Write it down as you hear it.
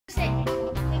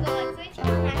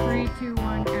2,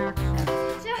 1, action.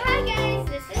 So hi guys,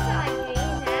 this is Audrey,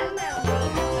 and I'm Melanie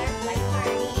at Butterfly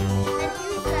Party. And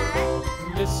who's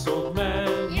that? This old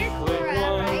man, he You're played Kora,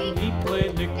 one. right? He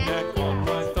played knick-knack on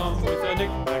my thumb with a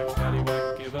knick-knack,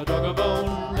 paddywhack, give a dog a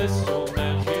bone. This old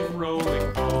man came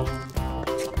rolling home.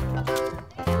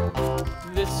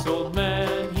 This old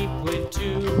man, he played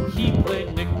two. He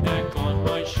played knick-knack on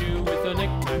my shoe with a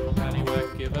knick-knack,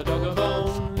 paddywhack, give a dog a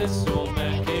bone. This old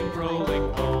man came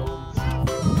rolling home.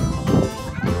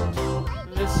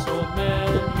 This old man,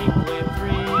 he played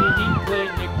three. He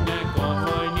played knick-knack on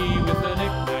my knee with a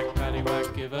knick-knack,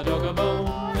 paddywhack, give a dog a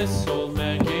bone. This old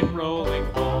man came rolling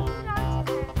home.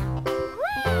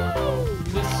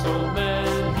 This old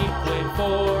man, he played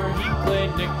four. He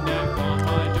played knick-knack on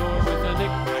my door with a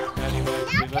knick-knack, paddywhack,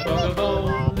 give a dog a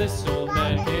bone. This old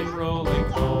man came rolling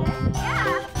home.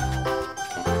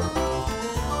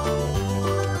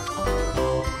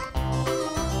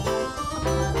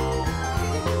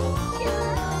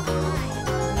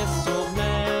 This old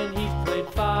man, he played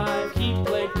five. He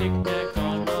played knick-knack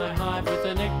on my hive with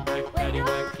a knick-knack,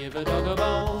 paddywhack, give a dog a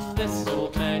bone. This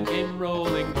old man came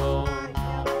rolling home.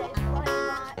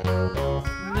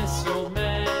 This old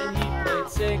man, he played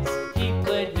six. He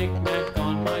played knick-knack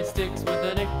on my sticks with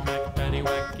a knick-knack,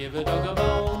 paddywhack, give a dog a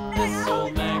bone. This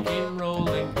old man came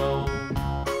rolling home.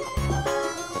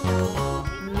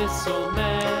 This old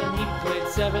man, he played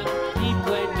seven. He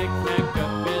played knick-knack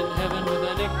up in heaven with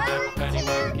a knick-knack,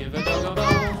 paddywhack, give a dog a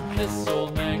bone. This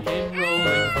old man came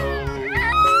rolling home.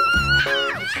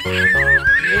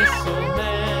 This old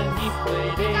man, he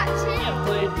played eight. He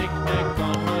played knick-knack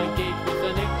on my gate with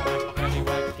a knick-knack,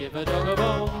 paddywhack, give a dog a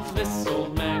bone. This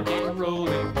old man came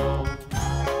rolling home.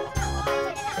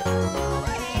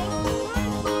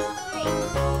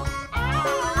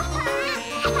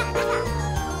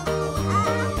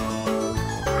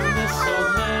 This old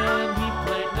man, he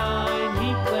played nine. He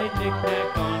played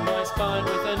knick-knack on my spine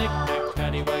with a knick-knack,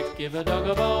 paddywhack, give a dog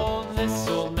a bone. This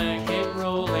old man came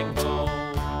rolling home.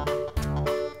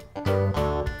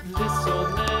 This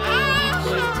old man, he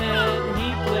played ten. He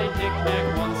played knick-knack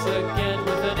once again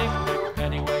with a knick-knack,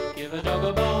 paddywhack, give a dog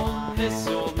a bone. This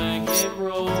old man came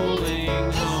rolling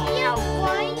home.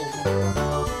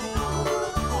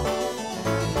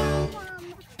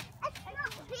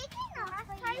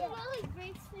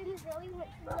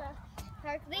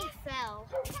 They fell.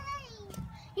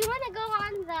 You want to go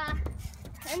on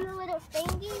the little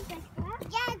thingies like that?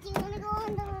 Yeah, do you want to go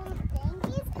on the little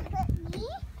thingies with me?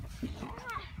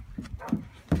 Yeah.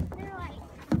 They're like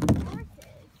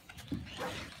horses.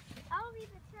 I'll be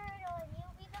the turtle and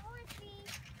you'll be the horsey.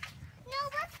 No,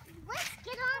 let's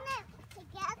get on it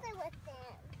together with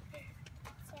them.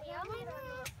 So I'll get on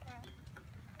this one.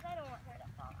 I don't want her to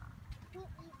fall off. Me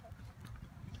either.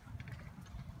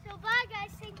 So bye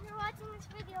guys, thanks for watching this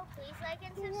video. Please like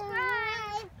and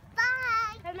subscribe.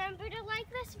 Bye. Remember to like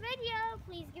this video.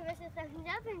 Please give us a thumbs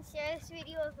up and share this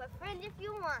video with a friend if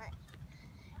you want.